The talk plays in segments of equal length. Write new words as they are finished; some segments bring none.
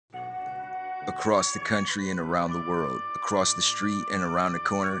Across the country and around the world, across the street and around the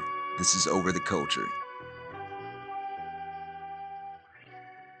corner, this is Over the Culture.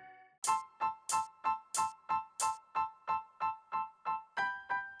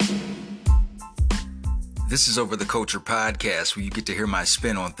 This is Over the Culture podcast, where you get to hear my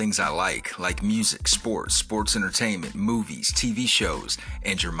spin on things I like music, sports entertainment, movies, TV shows,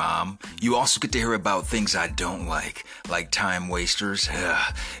 and your mom. You also get to hear about things I don't like time wasters.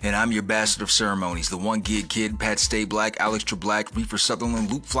 And I'm your bastard of ceremonies, the one gig kid, Pat Stay Black, Alex Treblack, Reefer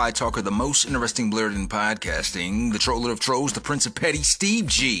Sutherland, Luke Fly Talker, the most interesting blurred in podcasting, the troller of trolls, the prince of petty, Steve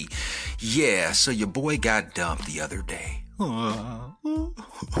G. Yeah, so your boy got dumped the other day.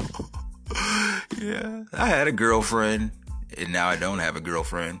 Yeah, I had a girlfriend, and now I don't have a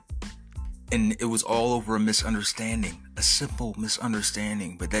girlfriend. And it was all over a misunderstanding, a simple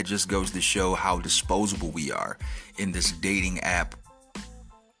misunderstanding. But that just goes to show how disposable we are in this dating app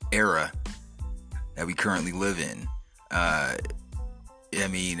era that we currently live in. I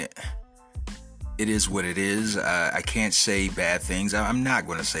mean, it is what it is. I can't say bad things. I'm not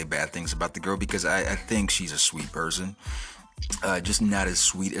going to say bad things about the girl because I think she's a sweet person. Just not as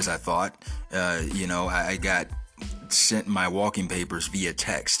sweet as I thought. I got sent my walking papers via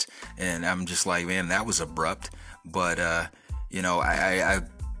text, and I'm just like, man, that was abrupt. But, I'm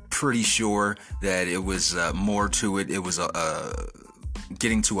pretty sure that it was more to it. It was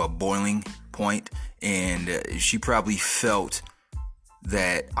getting to a boiling point, and she probably felt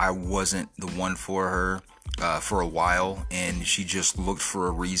that I wasn't the one for her. For a while, and she just looked for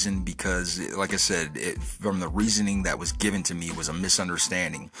a reason because, like I said, from the reasoning that was given to me was a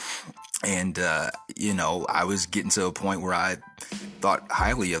misunderstanding. And, I was getting to a point where I thought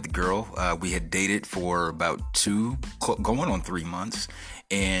highly of the girl. We had dated for about going on 3 months,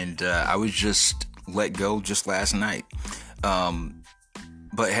 and I was just let go just last night.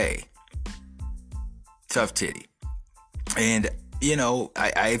 But hey, tough titty. And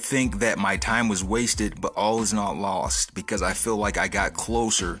I think that my time was wasted, but all is not lost because I feel like I got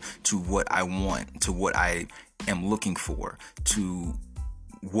closer to what I want, to what I am looking for, to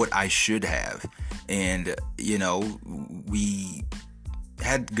what I should have. And, we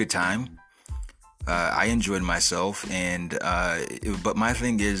had a good time. I enjoyed myself. And, but my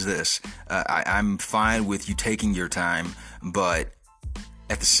thing is this, I'm fine with you taking your time, but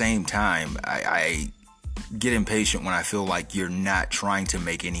at the same time, I get impatient when I feel like you're not trying to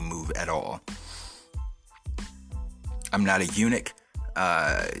make any move at all. I'm not a eunuch.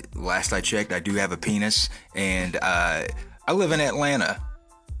 Last I checked, I do have a penis, and I live in Atlanta,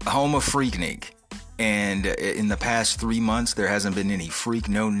 home of Freaknik. And in the past 3 months, there hasn't been any freak,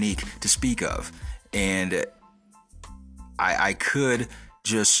 no neek to speak of. And I could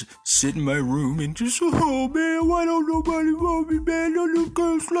just sit in my room and just, oh man, why don't nobody want me, man? Don't no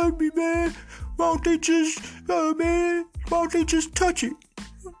girls like me, man. Why don't they just, why don't they just touch it?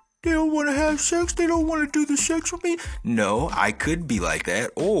 They don't want to have sex. They don't want to do the sex with me. No, I could be like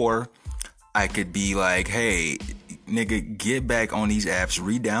that. Or I could be like, hey, nigga, get back on these apps,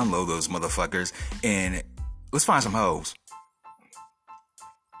 re-download those motherfuckers, and let's find some hoes.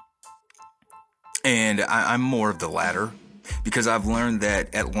 And I'm more of the latter. Because I've learned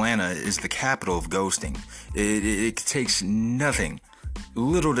that Atlanta is the capital of ghosting. It takes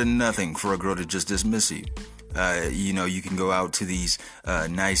little to nothing for a girl to just dismiss you. You can go out to these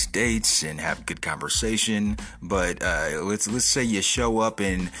nice dates and have a good conversation, but let's say you show up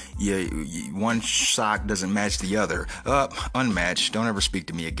and one sock doesn't match the other. Unmatched. Don't ever speak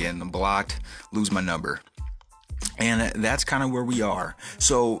to me again. I'm blocked. Lose my number. And that's kind of where we are.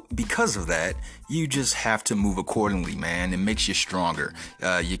 So because of that, you just have to move accordingly, man. It makes you stronger.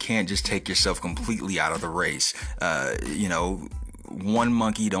 You can't just take yourself completely out of the race. One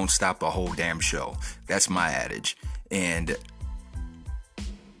monkey don't stop the whole damn show. That's my adage. And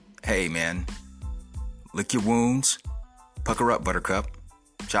hey, man, lick your wounds, pucker up, buttercup,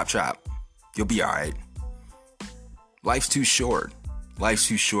 chop, chop. You'll be all right. Life's too short. Life's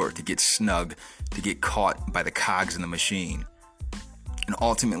too short to get snug, to get caught by the cogs in the machine. And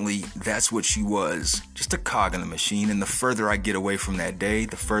ultimately, that's what she was, just a cog in the machine. And the further I get away from that day,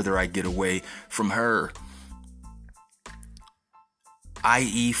 the further I get away from her.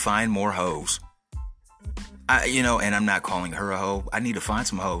 I.e., find more hoes. And I'm not calling her a hoe. I need to find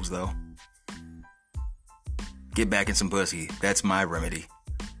some hoes, though. Get back in some pussy. That's my remedy.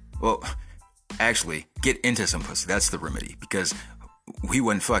 Well, actually, get into some pussy. That's the remedy. Because we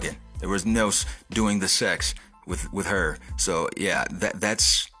wasn't fucking. There was no doing the sex with her. So yeah,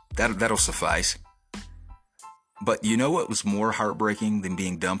 that'll suffice. But you know what was more heartbreaking than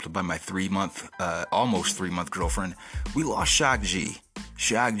being dumped by my almost 3 month girlfriend? We lost Shock G.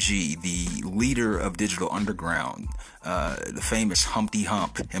 Shock G, the leader of Digital Underground, the famous Humpty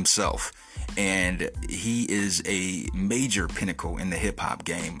Hump himself. And he is a major pinnacle in the hip-hop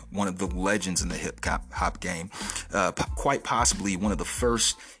game, one of the legends in the hip-hop game, quite possibly one of the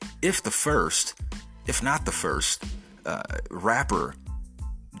first, if not the first, rapper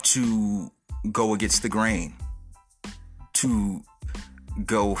to go against the grain, to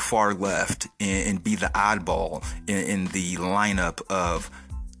go far left and be the oddball in the lineup of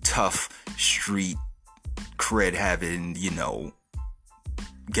tough street cred having,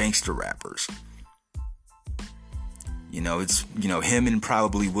 gangster rappers. It's him and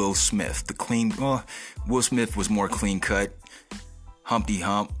probably Will Smith. Will Smith was more clean cut. Humpty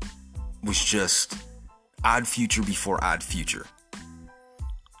Hump was just Odd Future before Odd Future.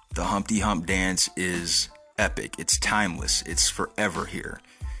 The Humpty Hump dance is epic. It's timeless. It's forever here.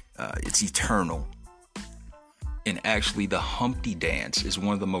 It's eternal. And actually, the Humpty Dance is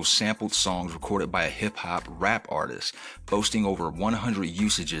one of the most sampled songs recorded by a hip-hop rap artist, boasting over 100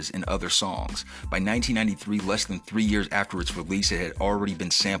 usages in other songs. By 1993, less than 3 years after its release, it had already been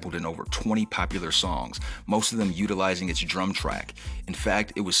sampled in over 20 popular songs, most of them utilizing its drum track. In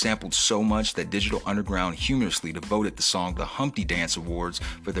fact, it was sampled so much that Digital Underground humorously devoted the song the Humpty Dance Awards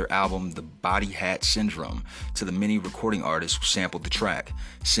for their album The Body Hat Syndrome to the many recording artists who sampled the track.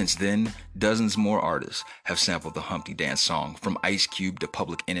 Since then, dozens more artists have sampled the Humpty Dance song, from Ice Cube to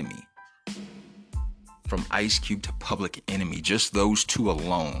Public Enemy. From Ice Cube to Public Enemy, just those two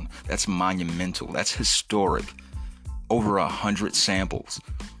alone, that's monumental, that's historic. Over 100 samples.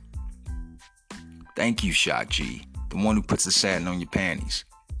 Thank you, Shock G, the one who puts the satin on your panties.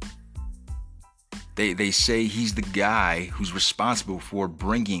 They say he's the guy who's responsible for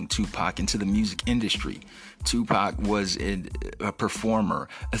bringing Tupac into the music industry. Tupac was a performer,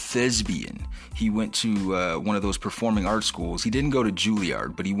 a thespian. He went to one of those performing arts schools. He didn't go to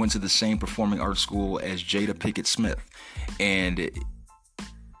Juilliard, but he went to the same performing arts school as Jada Pinkett Smith. And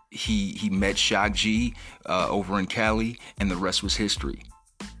he met Shock G over in Cali, and the rest was history.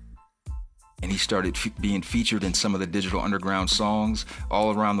 And he started being featured in some of the Digital Underground songs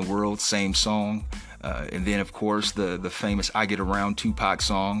all around the world, same song. And then, of course, the famous I Get Around Tupac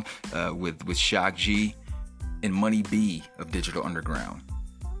song with Shock G and Money B of Digital Underground.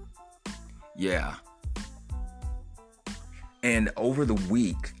 Yeah. And over the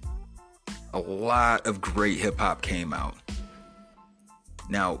week, a lot of great hip-hop came out.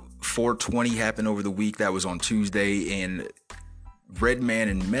 Now, 420 happened over the week. That was on Tuesday, and Redman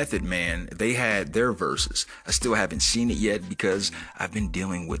and Method Man, they had their verses. I still haven't seen it yet because I've been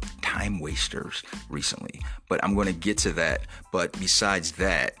dealing with time wasters recently, but I'm going to get to that. But besides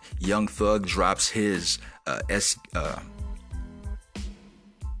that, Young Thug drops his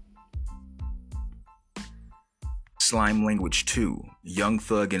Slime Language 2, Young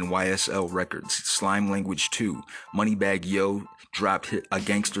Thug and YSL Records, Slime Language 2, Moneybagg Yo dropped A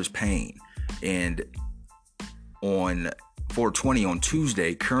Gangster's Pain, and on 420 on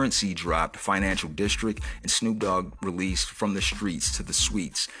Tuesday, Currency dropped Financial District, and Snoop Dogg released From the Streets to the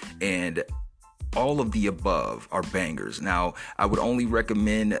Suites. And all of the above are bangers. Now, I would only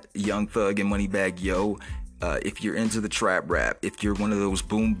recommend Young Thug and Moneybagg Yo if you're into the trap rap, if you're one of those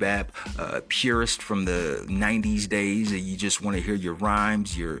boom bap purists from the 90s days, and you just want to hear your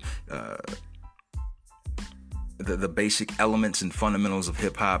rhymes, your the basic elements and fundamentals of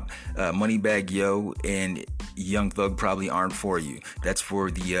hip-hop. Moneybagg Yo and Young Thug probably aren't for you. That's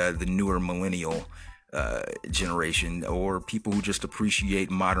for the newer millennial generation, or people who just appreciate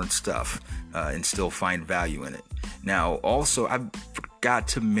modern stuff and still find value in it. Now, also, I forgot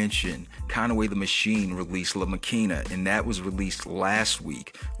to mention Conway the Machine released La Maquina, and that was released last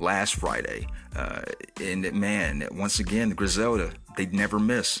Friday. And man, once again, the Griselda, they never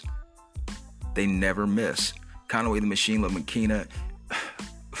miss. Conway the Machine, La Maquina,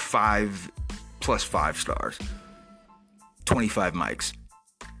 5 plus 5 stars, 25 mics.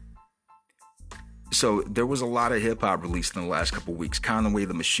 So there was a lot of hip hop released in the last couple weeks. Conway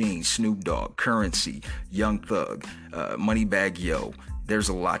the Machine, Snoop Dogg, Currency, Young Thug, Moneybagg Yo. There's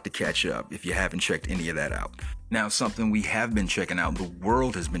a lot to catch up if you haven't checked any of that out. Now, something we have been checking out, the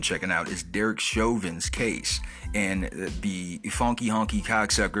world has been checking out, is Derek Chauvin's case. And the funky honky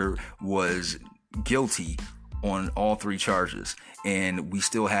cocksucker was guilty on all 3 charges, and we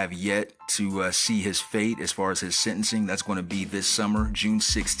still have yet to see his fate as far as his sentencing. That's going to be this summer, June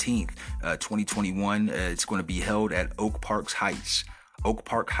 16th, 2021. It's going to be held at Oak Park Heights.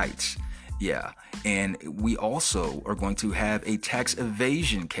 Yeah, and we also are going to have a tax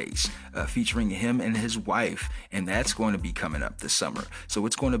evasion case featuring him and his wife, and that's going to be coming up this summer. So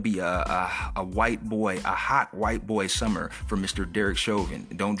it's going to be a white boy, a hot white boy summer for Mr. Derek Chauvin.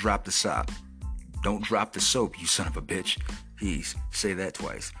 Don't drop the soap. Don't drop the soap, you son of a bitch. Please, say that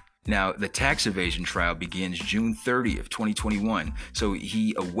twice. Now, the tax evasion trial begins June 30th, 2021. So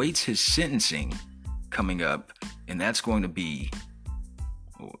he awaits his sentencing coming up, and that's going to be...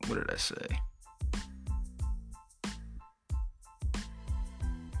 What did I say?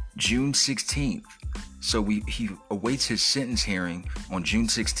 June 16th. So he awaits his sentence hearing on June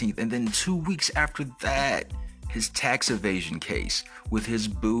 16th. And then 2 weeks after that, his tax evasion case with his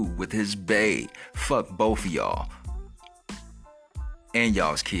boo, with his bae. Fuck both of y'all. And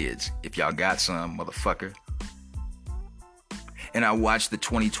y'all's kids. If y'all got some, motherfucker. And I watched the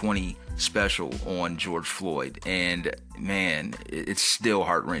 2020 special on George Floyd, and man, it's still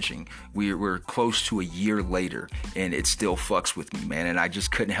heart-wrenching. We're close to a year later, and it still fucks with me, man. And I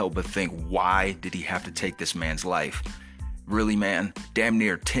just couldn't help but think, why did he have to take this man's life? Really, man? Damn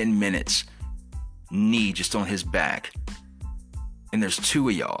near 10 minutes, knee just on his back. And there's two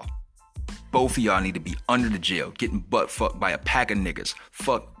of y'all. Both of y'all need to be under the jail, getting butt fucked by a pack of niggas.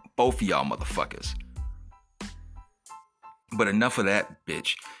 Fuck both of y'all motherfuckers. But enough of that,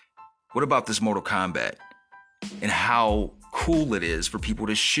 bitch. What about this Mortal Kombat? And how cool it is for people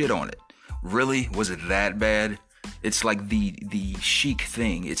to shit on it. Really? Was it that bad? It's like the chic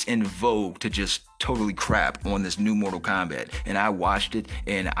thing. It's in vogue to just totally crap on this new Mortal Kombat. And I watched it,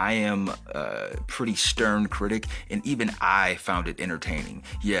 and I am a pretty stern critic, and even I found it entertaining.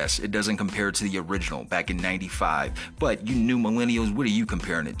 Yes, it doesn't compare to the original back in 95, but you new millennials, what are you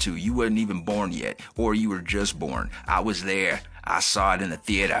comparing it to? You weren't even born yet, or you were just born. I was there. I saw it in the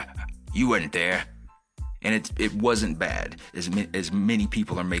theater. You weren't there. And it wasn't bad, as many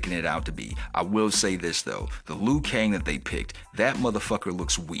people are making it out to be. I will say this, though. The Liu Kang that they picked, that motherfucker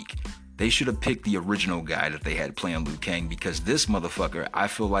looks weak. They should have picked the original guy that they had playing Liu Kang, because this motherfucker, I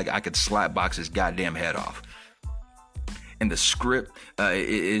feel like I could slap box his goddamn head off. And the script,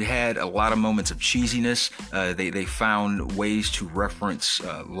 it had a lot of moments of cheesiness. They found ways to reference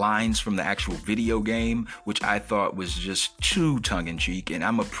lines from the actual video game, which I thought was just too tongue-in-cheek, and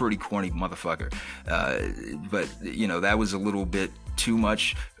I'm a pretty corny motherfucker. But, you know, that was a little bit too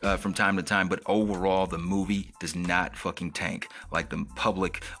much from time to time, but overall the movie does not fucking tank like the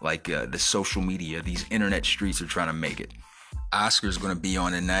public, like the social media, these internet streets are trying to make it. Oscar's gonna be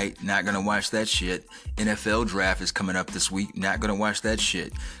on tonight, not gonna watch that shit. NFL draft is coming up this week, not gonna watch that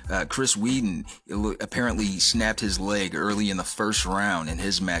shit. Chris Whedon apparently snapped his leg early in the first round in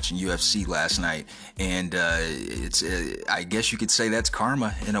his match in UFC last night, and it's I guess you could say that's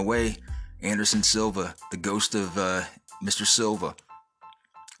karma in a way. Anderson Silva, the ghost of Mr. Silva.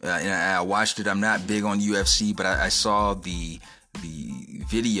 And I watched it. I'm not big on UFC, but I saw the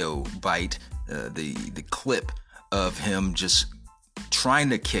video bite, the clip of him just trying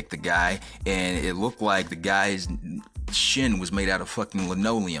to kick the guy, and it looked like the guy's shin was made out of fucking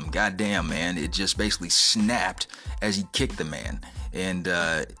linoleum. Goddamn, man. It just basically snapped as he kicked the man. And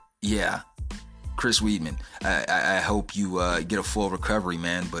yeah, Chris Weidman, I hope you get a full recovery,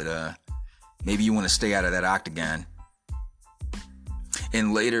 man, but maybe you want to stay out of that octagon.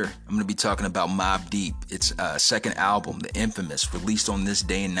 And later, I'm going to be talking about Mobb Deep. Its second album, The Infamous, released on this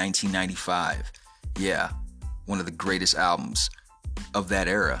day in 1995. Yeah, one of the greatest albums of that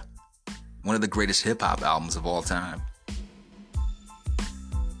era. One of the greatest hip-hop albums of all time.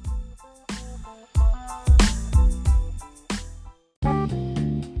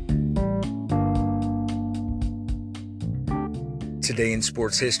 Today in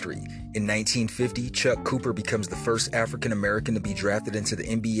sports history. In 1950, Chuck Cooper becomes the first African American to be drafted into the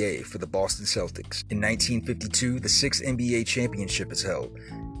NBA for the Boston Celtics. In 1952, the 6th NBA championship is held.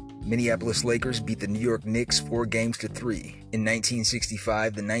 Minneapolis Lakers beat the New York Knicks 4-3. In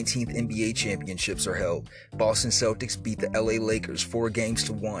 1965, the 19th NBA championships are held. Boston Celtics beat the LA Lakers 4-1.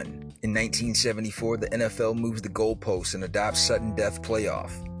 In 1974, the NFL moves the goalposts and adopts sudden death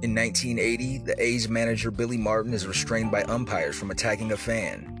playoff. In 1980, the A's manager Billy Martin is restrained by umpires from attacking a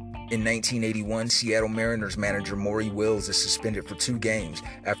fan. In 1981, Seattle Mariners manager Maury Wills is suspended for 2 games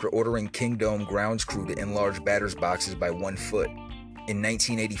after ordering Kingdome grounds crew to enlarge batters' boxes by 1 foot. In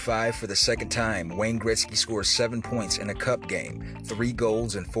 1985, for the second time, Wayne Gretzky scores 7 points in a cup game, 3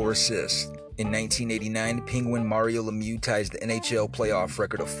 goals and 4 assists. In 1989, Penguin Mario Lemieux ties the NHL playoff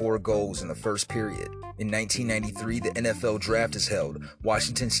record of 4 goals in the first period. In 1993, the NFL draft is held.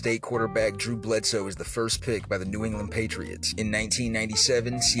 Washington State quarterback Drew Bledsoe is the first pick by the New England Patriots. In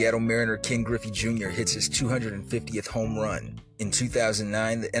 1997, Seattle Mariner Ken Griffey Jr. hits his 250th home run. In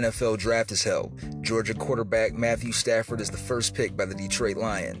 2009, the NFL draft is held. Georgia quarterback Matthew Stafford is the first pick by the Detroit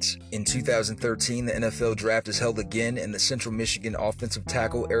Lions. In 2013, the NFL draft is held again, and the Central Michigan offensive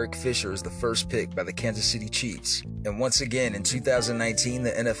tackle Eric Fisher is the first pick by the Kansas City Chiefs. And once again, in 2019,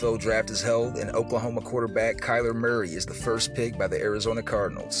 the NFL draft is held, and Oklahoma quarterback Kyler Murray is the first pick by the Arizona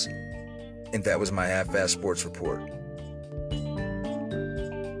Cardinals. And that was my half-assed sports report.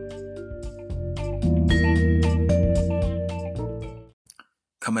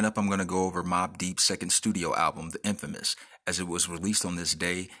 Coming up, I'm going to go over Mobb Deep's second studio album, The Infamous, as it was released on this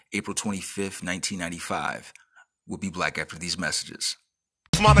day, April 25th, 1995. We'll be back after these messages.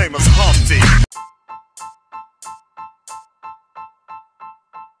 My name is Mobb Deep.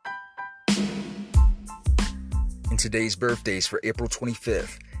 And today's birthdays for April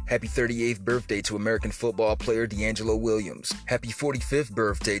 25th. Happy 38th birthday to American football player D'Angelo Williams. Happy 45th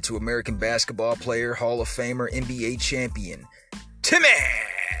birthday to American basketball player, Hall of Famer, NBA champion, Timmy,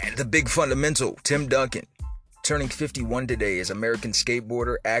 the big fundamental, Tim Duncan. Turning 51 today is American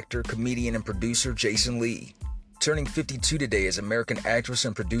skateboarder, actor, comedian, and producer Jason Lee. Turning 52 today is American actress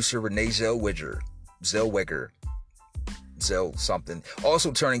and producer Renee Zellweger. Zell something.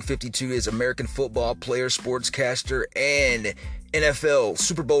 Also turning 52 is American football player, sportscaster, and NFL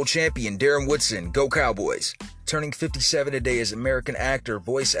Super Bowl champion Darren Woodson. Go Cowboys. Turning 57 today is American actor,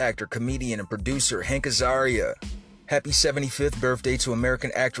 voice actor, comedian, and producer Hank Azaria. Happy 75th birthday to American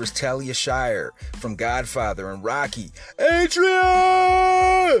actress Talia Shire from Godfather and Rocky.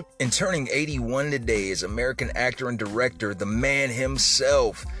 Adrian! And turning 81 today is American actor and director, the man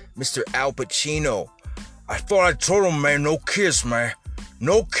himself, Mr. Al Pacino. I thought I told him, man, no kiss, man.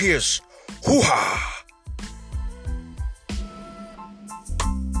 No kiss. Hoo-ha!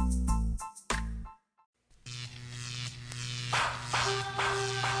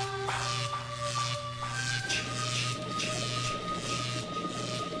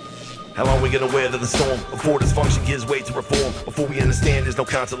 How long we gonna weather the storm before dysfunction gives way to reform? Before we understand there's no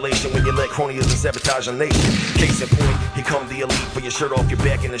consolation when you let cronyism sabotage our nation. Case in point, here come the elite for your shirt off your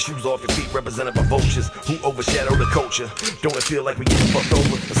back and the shoes off your feet, represented by vultures who overshadow the culture. Don't it feel like we getting fucked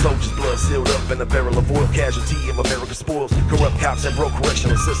over? A soldier's blood sealed up in a barrel of oil, casualty of America's spoils. Corrupt cops and broke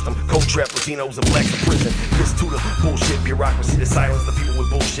correctional system, cold trap Latinos and blacks in prison. This to the bullshit bureaucracy to silence the people with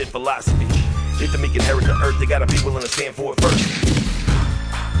bullshit philosophy. If the meek inherit the earth, they gotta be willing to stand for it first.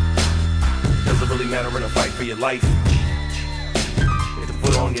 Doesn't really matter in a fight for your life. If the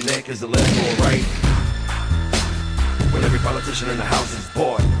foot on your neck is the left or right. When every politician in the house is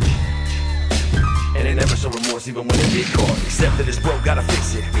bought, and they never show remorse even when they get caught. Except that it's broke, gotta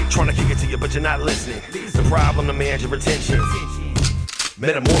fix it. Trying to kick it to you, but you're not listening. The problem demands your attention.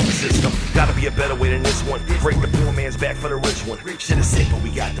 Metamorphosystem, gotta be a better way than this one. Break the poor man's back for the rich one. Shit is sick, but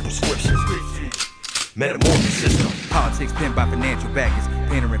we got the prescription. Metamorphosystem. Politics pinned by financial backers,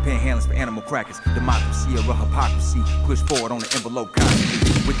 pandering panhandlers for animal crackers. Democracy or hypocrisy, push forward on the envelope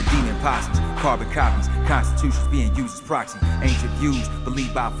constantly. With the demon posses, carbon copies, constitutions being used as proxy. Ancient views,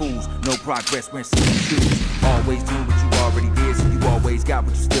 believed by fools, no progress when seeing shoes. Always doing what you already did, so you always got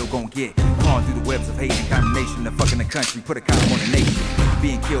what you still gon' get. Calling through the webs of hate and condemnation, the fucking the country, put a condom on the nation.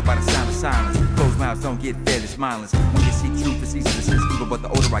 Being killed by the sound of silence, closed mouths don't get fed, it's mindless. When you see truth, it's easy to sense evil, but the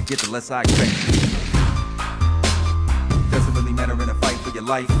older I get, the less I expect. Doesn't really matter in a fight for your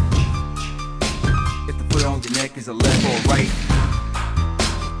life. If the foot on your neck is a left or a right.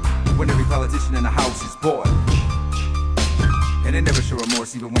 When every politician in the house is bored, and they never show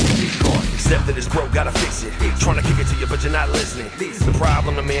remorse even when you get caught. Except that it's broke, gotta fix it. Trying to kick it to you, but you're not listening. The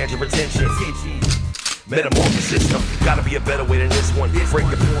problem demands your attention. Metamorphosystem, gotta be a better way than this one. Break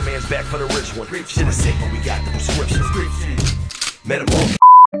the poor man's back for the rich one. Shit is sick, but we got the prescription. Metamorphosis.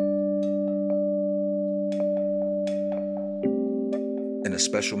 And a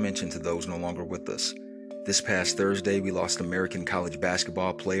special mention to those no longer with us. This past Thursday, we lost American college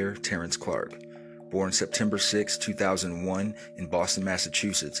basketball player Terrence Clark. Born September 6, 2001 in Boston,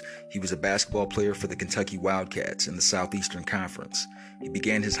 Massachusetts, he was a basketball player for the Kentucky Wildcats in the Southeastern Conference. He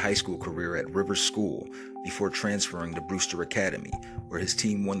began his high school career at Rivers School before transferring to Brewster Academy, where his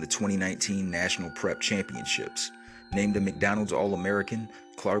team won the 2019 National Prep Championships. Named a McDonald's All-American,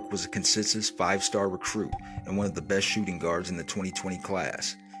 Clark was a consensus 5-star recruit and one of the best shooting guards in the 2020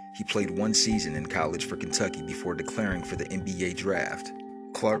 class. He played one season in college for Kentucky before declaring for the NBA draft.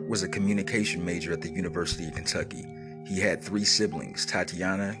 Clark was a communication major at the University of Kentucky. He had 3 siblings,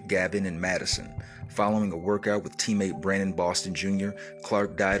 Tatiana, Gavin, and Madison. Following a workout with teammate Brandon Boston Jr.,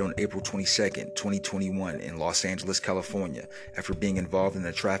 Clark died on April 22, 2021 in Los Angeles, California, after being involved in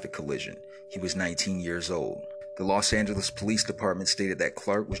a traffic collision. He was 19 years old. The Los Angeles Police Department stated that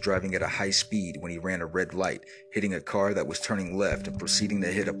Clark was driving at a high speed when he ran a red light, hitting a car that was turning left and proceeding to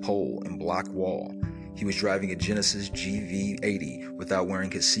hit a pole and block wall. He was driving a Genesis GV80 without wearing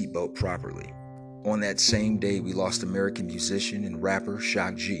his seatbelt properly. On that same day, we lost American musician and rapper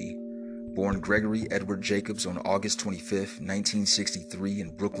Shock G. Born Gregory Edward Jacobs on August 25, 1963 in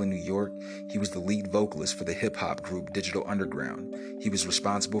Brooklyn, New York, he was the lead vocalist for the hip-hop group Digital Underground. He was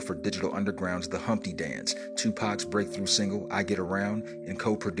responsible for Digital Underground's The Humpty Dance, Tupac's breakthrough single I Get Around, and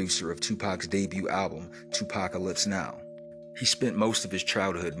co-producer of Tupac's debut album, Tupacalypse Now. He spent most of his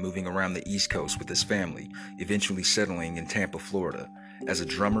childhood moving around the East Coast with his family, eventually settling in Tampa, Florida. As a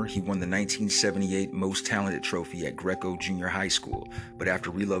drummer, he won the 1978 Most Talented Trophy at Greco Junior High School, but after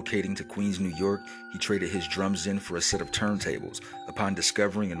relocating to Queens, New York, he traded his drums in for a set of turntables upon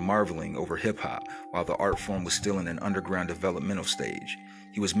discovering and marveling over hip-hop while the art form was still in an underground developmental stage.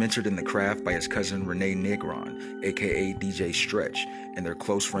 He was mentored in the craft by his cousin Renee Negron, aka DJ Stretch, and their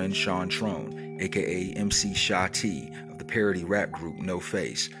close friend Sean Trone, aka MC Sha T, of the parody rap group No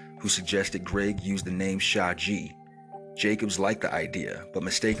Face, who suggested Greg use the name Sha G. Jacobs liked the idea, but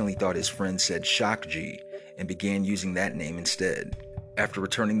mistakenly thought his friend said Shock G, and began using that name instead. After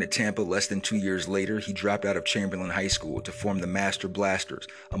returning to Tampa less than 2 years later, he dropped out of Chamberlain High School to form the Master Blasters,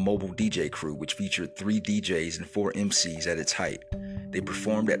 a mobile DJ crew which featured 3 DJs and 4 MCs at its height. They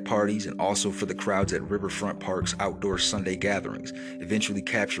performed at parties and also for the crowds at Riverfront Park's outdoor Sunday gatherings, eventually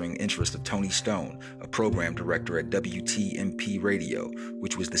capturing the interest of Tony Stone, a program director at WTMP Radio,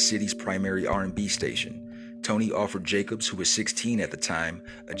 which was the city's primary R&B station. Tony offered Jacobs, who was 16 at the time,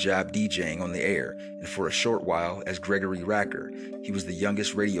 a job DJing on the air, and for a short while as Gregory Racker. He was the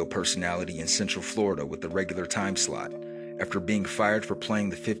youngest radio personality in Central Florida with the regular time slot. After being fired for playing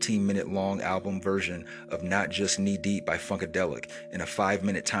the 15-minute-long album version of Not Just Knee Deep by Funkadelic in a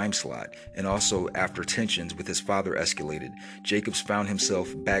 5-minute time slot, and also after tensions with his father escalated, Jacobs found himself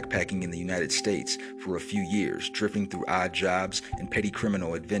backpacking in the United States for a few years, drifting through odd jobs and petty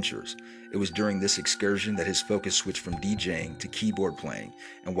criminal adventures. It was during this excursion that his focus switched from DJing to keyboard playing,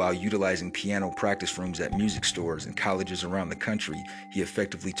 and while utilizing piano practice rooms at music stores and colleges around the country, he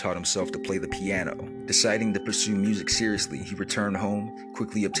effectively taught himself to play the piano. Deciding to pursue music seriously, he returned home,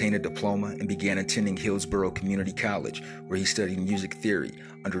 quickly obtained a diploma, and began attending Hillsborough Community College, where he studied music theory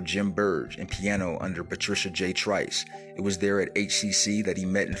under Jim Burge and piano under Patricia J. Trice. It was there at HCC that he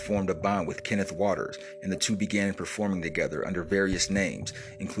met and formed a bond with Kenneth Waters, and the two began performing together under various names,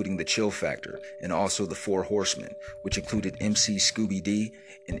 including The Chill Factor and also The Four Horsemen, which included MC Scooby D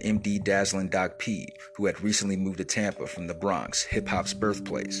and MD Dazzlin' Doc P, who had recently moved to Tampa from the Bronx, hip-hop's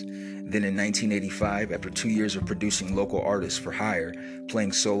birthplace. Then in 1985, after 2 years of producing local artists for hire,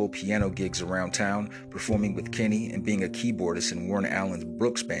 playing solo piano gigs around town, performing with Kenny, and being a keyboardist in Warren Allen's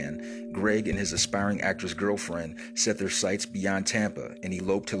Brooks Band, Greg and his aspiring actress girlfriend set their sights beyond Tampa and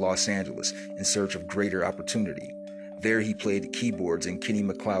eloped to Los Angeles in search of greater opportunity. There he played keyboards in Kenny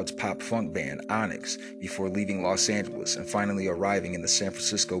McLeod's pop-funk band, Onyx, before leaving Los Angeles and finally arriving in the San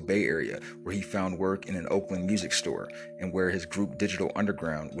Francisco Bay Area, where he found work in an Oakland music store and where his group Digital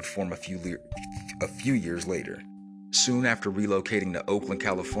Underground would form a few years later. Soon after relocating to Oakland,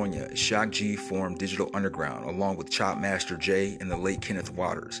 California, Shock G formed Digital Underground along with Chop Master Jay and the late Kenneth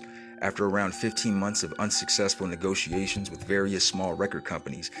Waters. After around 15 months of unsuccessful negotiations with various small record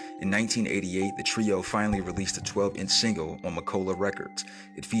companies, in 1988 the trio finally released a 12-inch single on Macola Records.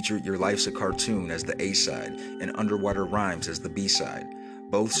 It featured Your Life's a Cartoon as the A-side and Underwater Rhymes as the B-side.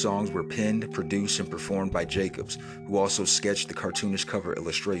 Both songs were penned, produced, and performed by Jacobs, who also sketched the cartoonish cover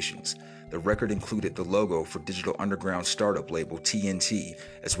illustrations. The record included the logo for Digital Underground's startup label TNT,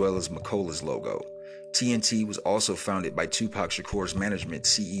 as well as Macola's logo. TNT was also founded by Tupac Shakur's management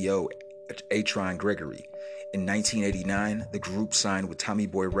CEO, Atron Gregory. In 1989, the group signed with Tommy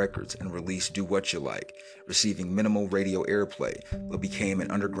Boy Records and released Do What You Like, receiving minimal radio airplay, but became an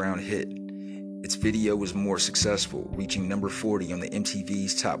underground hit. Its video was more successful, reaching number 40 on the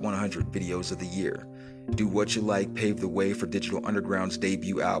MTV's Top 100 Videos of the Year. Do What You Like paved the way for Digital Underground's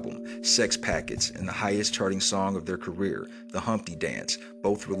debut album, Sex Packets, and the highest charting song of their career, The Humpty Dance,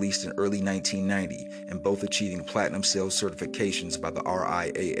 both released in early 1990 and both achieving platinum sales certifications by the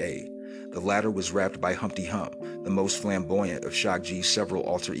RIAA. The latter was rapped by Humpty Hump, the most flamboyant of Shock G's several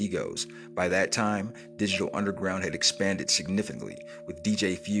alter egos. By that time, Digital Underground had expanded significantly, with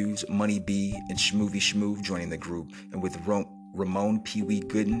DJ Fuse, Money B, and Shmoovy Shmoove joining the group, and with Ramon Pee Wee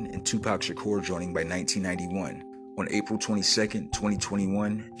Gooden and Tupac Shakur joining by 1991. On April 22,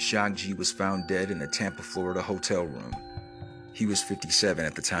 2021, Shock G was found dead in a Tampa, Florida hotel room. He was 57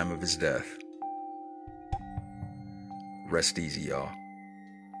 at the time of his death. Rest easy, y'all.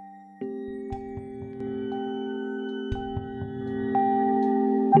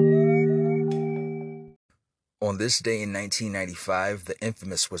 this day in 1995, The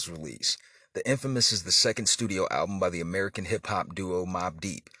Infamous was released. The Infamous is the second studio album by the American hip-hop duo Mobb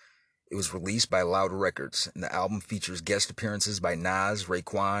Deep. It was released by Loud Records, and the album features guest appearances by Nas,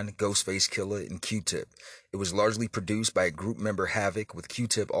 Raekwon, Ghostface Killah, and Q-Tip. It was largely produced by group member Havoc, with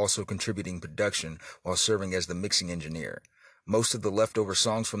Q-Tip also contributing production while serving as the mixing engineer. Most of the leftover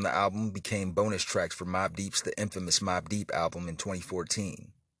songs from the album became bonus tracks for Mobb Deep's The Infamous Mobb Deep album in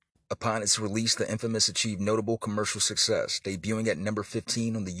 2014. Upon its release, The Infamous achieved notable commercial success, debuting at number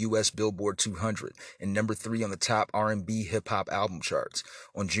 15 on the U.S. Billboard 200 and number 3 on the top R&B hip-hop album charts.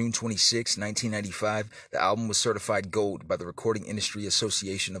 On June 26, 1995, the album was certified gold by the Recording Industry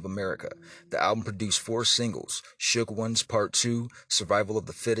Association of America. The album produced 4 singles: Shook Ones Part 2, Survival of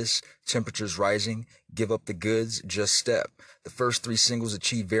the Fittest, Temperatures Rising, Give Up the Goods, Just Step. The first 3 singles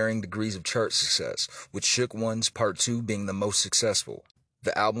achieved varying degrees of chart success, with Shook Ones Part 2 being the most successful.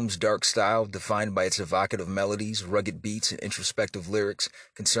 The album's dark style, defined by its evocative melodies, rugged beats, and introspective lyrics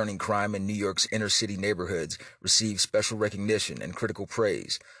concerning crime in New York's inner-city neighborhoods, received special recognition and critical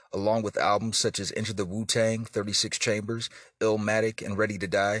praise. Along with albums such as Enter the Wu-Tang, 36 Chambers, Illmatic, and Ready to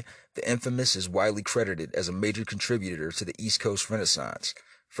Die, The Infamous is widely credited as a major contributor to the East Coast Renaissance.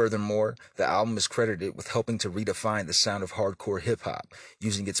 Furthermore, the album is credited with helping to redefine the sound of hardcore hip-hop,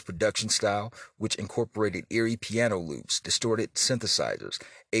 using its production style, which incorporated eerie piano loops, distorted synthesizers,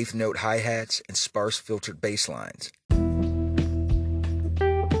 eighth-note hi-hats, and sparse filtered bass lines.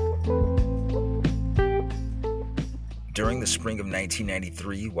 During the spring of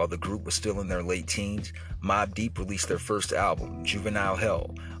 1993, while the group was still in their late teens, Mobb Deep released their first album, Juvenile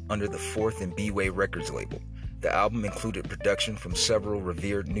Hell, under the 4th and B-Way Records label. The album included production from several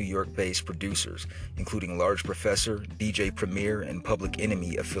revered New York-based producers, including Large Professor, DJ Premier, and Public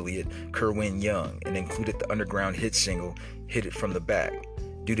Enemy affiliate Kerwin Young, and included the underground hit single, Hit It From the Back.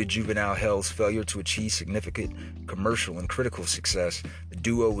 Due to Juvenile Hell's failure to achieve significant commercial and critical success, the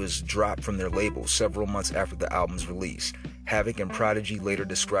duo was dropped from their label several months after the album's release. Havoc and Prodigy later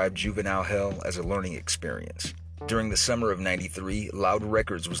described Juvenile Hell as a learning experience. During the summer of '93, Loud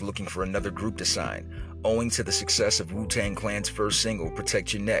Records was looking for another group to sign, owing to the success of Wu-Tang Clan's first single,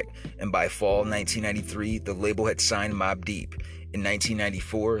 Protect Your Neck, and by fall 1993, the label had signed Mobb Deep. In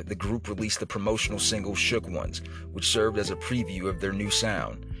 1994, the group released the promotional single Shook Ones, which served as a preview of their new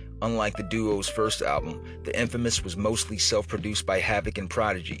sound. Unlike the duo's first album, The Infamous was mostly self-produced by Havoc and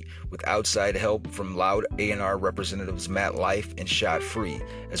Prodigy, with outside help from Loud A&R representatives Matt Life and Shot Free,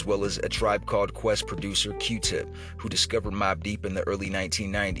 as well as a Tribe Called Quest producer Q-Tip, who discovered Mobb Deep in the early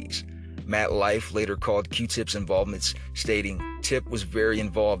 1990s. Matt Life later called Q-Tip's involvements, stating, "Tip was very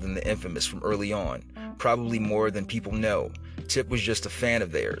involved in The Infamous from early on, probably more than people know. Tip was just a fan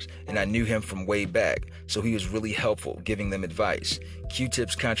of theirs, and I knew him from way back, so he was really helpful giving them advice."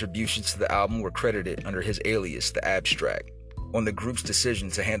 Q-Tip's contributions to the album were credited under his alias, The Abstract. On the group's decision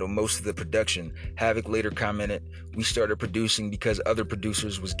to handle most of the production, Havoc later commented, "We started producing because other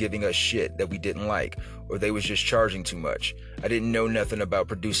producers was giving us shit that we didn't like, or they was just charging too much. I didn't know nothing about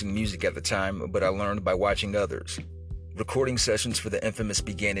producing music at the time, but I learned by watching others." Recording sessions for The Infamous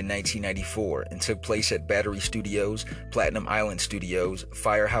began in 1994 and took place at Battery Studios, Platinum Island Studios,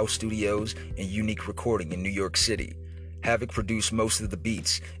 Firehouse Studios, and Unique Recording in New York City. Havoc produced most of the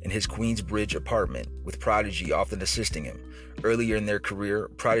beats in his Queensbridge apartment, with Prodigy often assisting him. Earlier in their career,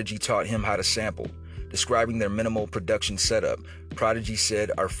 Prodigy taught him how to sample. Describing their minimal production setup, Prodigy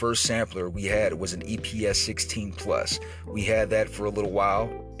said, "Our first sampler we had was an EPS 16 Plus. We had that for a little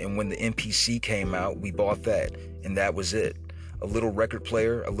while, and when the MPC came out, we bought that, and that was it. A little record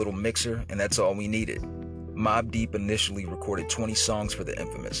player, a little mixer, and that's all we needed." Mobb Deep initially recorded 20 songs for The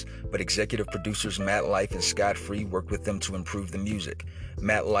Infamous, but executive producers Matt Life and Scott Free worked with them to improve the music.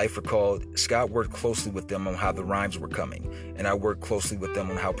 Matt Life recalled, "Scott worked closely with them on how the rhymes were coming, and I worked closely with them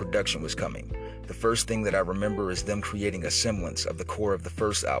on how production was coming. The first thing that I remember is them creating a semblance of the core of the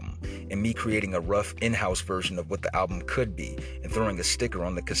first album, and me creating a rough in-house version of what the album could be, and throwing a sticker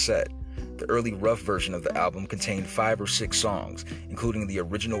on the cassette. The early rough version of the album contained 5 or 6 songs, including the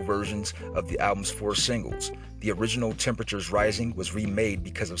original versions of the album's 4 singles. The original Temperatures Rising was remade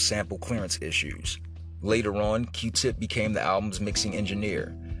because of sample clearance issues." Later on, Q-Tip became the album's mixing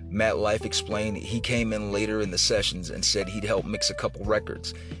engineer. Matt Life explained he came in later in the sessions and said he'd help mix a couple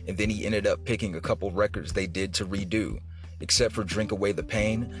records, and then he ended up picking a couple records they did to redo. Except for Drink Away the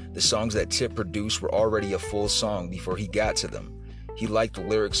Pain, the songs that Tip produced were already a full song before he got to them. He liked the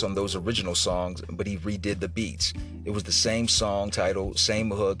lyrics on those original songs, but he redid the beats. It was the same song title,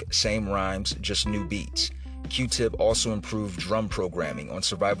 same hook, same rhymes, just new beats. Q-Tip also improved drum programming on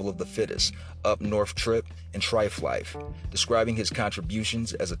Survival of the Fittest, Up North Trip, and Trife Life. Describing his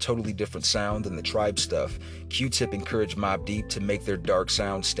contributions as a totally different sound than the Tribe stuff, Q-Tip encouraged Mobb Deep to make their dark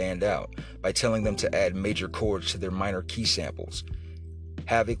sound stand out by telling them to add major chords to their minor key samples.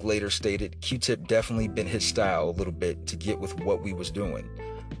 Havoc later stated, Q-Tip definitely bent his style a little bit to get with what we was doing.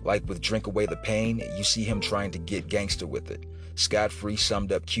 Like with Drink Away the Pain, you see him trying to get gangster with it. Scott Free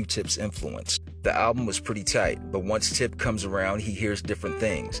summed up Q-Tip's influence. The album was pretty tight, but once Tip comes around, he hears different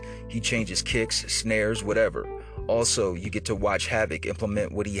things. He changes kicks, snares, whatever. Also, you get to watch Havoc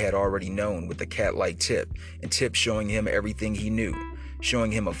implement what he had already known with the cat-like Tip, and Tip showing him everything he knew,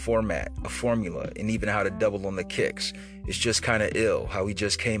 showing him a format, a formula, and even how to double on the kicks. It's just kinda ill how he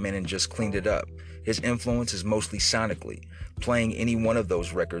just came in and just cleaned it up. His influence is mostly sonically. Playing any one of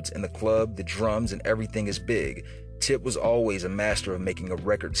those records in the club, the drums, and everything is big. Tip was always a master of making a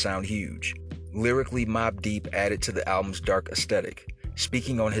record sound huge. Lyrically, Mobb Deep added to the album's dark aesthetic.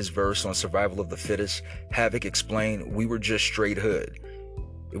 Speaking on his verse on Survival of the Fittest, Havoc explained, "We were just straight hood.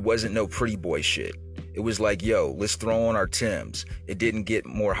 It wasn't no pretty boy shit. It was like, yo, let's throw on our Timbs. It didn't get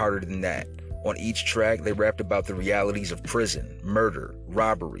more harder than that." On each track, they rapped about the realities of prison, murder,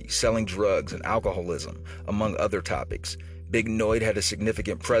 robbery, selling drugs, and alcoholism, among other topics. Big Noyd had a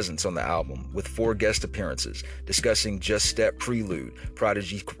significant presence on the album, with 4 guest appearances, discussing Just Step Prelude.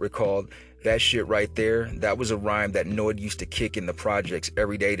 Prodigy recalled, "That shit right there, that was a rhyme that Noyd used to kick in the projects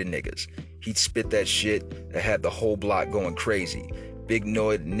every day to niggas. He'd spit that shit that had the whole block going crazy." Big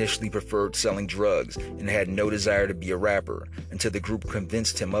Noyd initially preferred selling drugs and had no desire to be a rapper until the group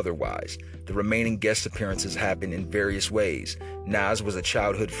convinced him otherwise. The remaining guest appearances happened in various ways. Nas was a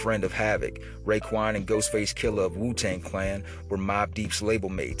childhood friend of Havoc. Raekwon and Ghostface Killah of Wu-Tang Clan were Mobb Deep's label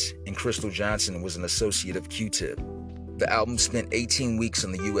mates, and Crystal Johnson was an associate of Q-Tip. The album spent 18 weeks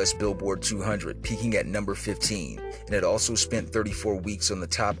on the US Billboard 200, peaking at number 15, and it also spent 34 weeks on the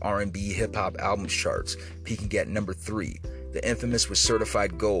top R&B hip-hop albums charts, peaking at number 3. The Infamous was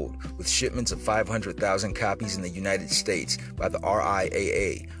certified gold, with shipments of 500,000 copies in the United States by the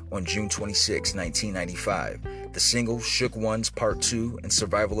RIAA on June 26, 1995. The singles Shook Ones Part 2 and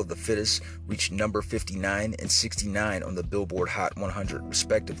Survival of the Fittest reached number 59 and 69 on the Billboard Hot 100,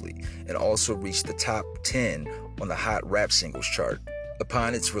 respectively, and also reached the top 10 on the Hot Rap Singles chart.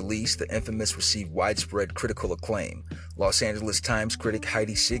 Upon its release, The Infamous received widespread critical acclaim. Los Angeles Times critic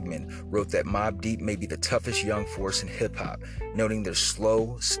Heidi Sigmund wrote that Mobb Deep may be the toughest young force in hip-hop, noting their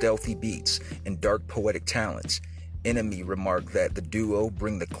slow, stealthy beats and dark poetic talents. Enemy remarked that the duo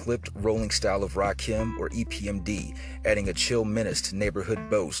bring the clipped, rolling style of Rakim or EPMD, adding a chill menace to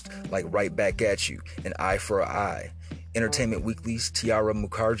neighborhood boast like Right Back at You and Eye for an Eye. Entertainment Weekly's Tiara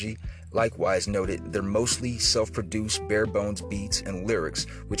Mukherjee likewise noted they're mostly self-produced, bare-bones beats and lyrics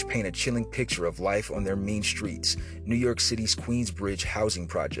which paint a chilling picture of life on their mean streets, New York City's Queensbridge housing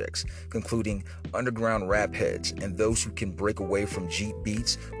projects, concluding, "Underground rap heads and those who can break away from Jeep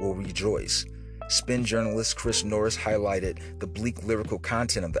beats will rejoice." Spin journalist Chris Norris highlighted the bleak lyrical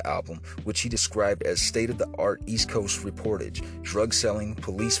content of the album, which he described as state-of-the-art East Coast reportage, drug selling,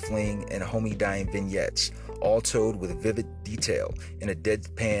 police fleeing, and homie dying vignettes, all told with vivid detail in a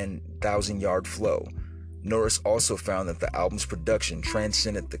deadpan, thousand-yard flow. Norris also found that the album's production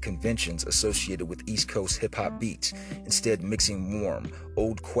transcended the conventions associated with East Coast hip-hop beats, instead mixing warm,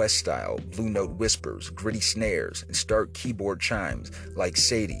 Old Quest-style, Blue Note whispers, gritty snares, and stark keyboard chimes like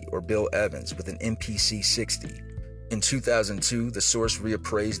Sadie or Bill Evans with an MPC 60. In 2002, The Source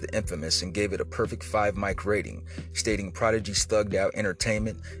reappraised The Infamous and gave it a perfect 5-mic rating, stating Prodigy's thugged-out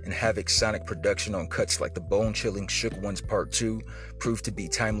entertainment and Havoc's sonic production on cuts like the bone-chilling Shook Ones Part 2 proved to be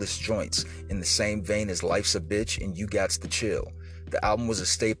timeless joints in the same vein as Life's a Bitch and You Gots the Chill. The album was a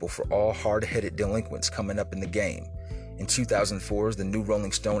staple for all hard-headed delinquents coming up in the game. In 2004's The New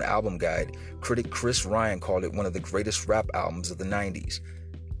Rolling Stone Album Guide, critic Chris Ryan called it one of the greatest rap albums of the 90s.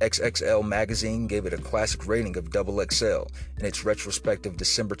 XXL Magazine gave it a classic rating of XXL in its retrospective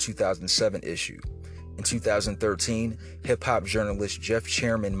December 2007 issue. In 2013, hip-hop journalist Jeff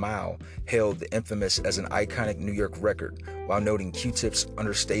Chairman Mao hailed The Infamous as an iconic New York record, while noting Q-Tip's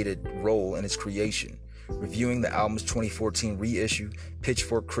understated role in its creation. Reviewing the album's 2014 reissue,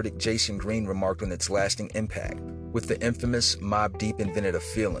 Pitchfork critic Jason Green remarked on its lasting impact. With The Infamous, Mobb Deep invented a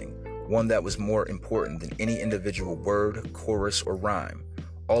feeling, one that was more important than any individual word, chorus, or rhyme.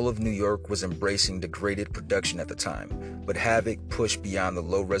 All of New York was embracing degraded production at the time, but Havoc pushed beyond the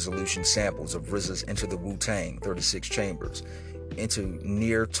low-resolution samples of RZA's Enter the Wu-Tang 36 Chambers. into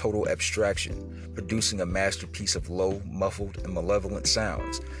near total abstraction, producing a masterpiece of low, muffled, and malevolent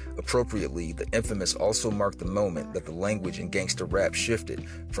sounds. Appropriately, the Infamous also marked the moment that the language in gangster rap shifted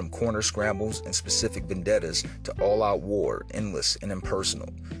from corner scrambles and specific vendettas to all-out war, endless and impersonal.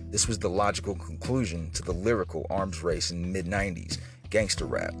 This was the logical conclusion to the lyrical arms race in the mid-90s, gangster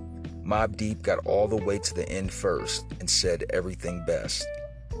rap. Mobb Deep got all the way to the end first and said everything best.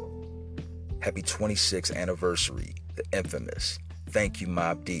 Happy 26th anniversary, the Infamous. Thank you,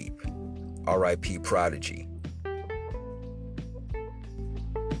 Mobb Deep. R.I.P. Prodigy.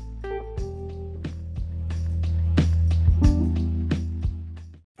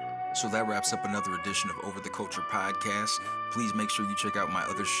 So that wraps up another edition of Over the Culture Podcast. Please make sure you check out my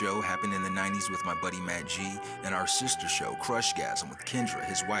other show, Happened in the 90s with my buddy Matt G, and our sister show, Crushgasm with Kendra,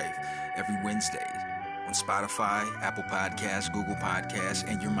 his wife, every Wednesday on Spotify, Apple Podcasts, Google Podcasts,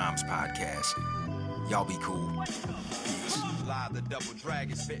 and your mom's podcast. Y'all be cool. Peace. The double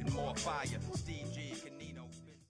dragon spitting more fire. Steve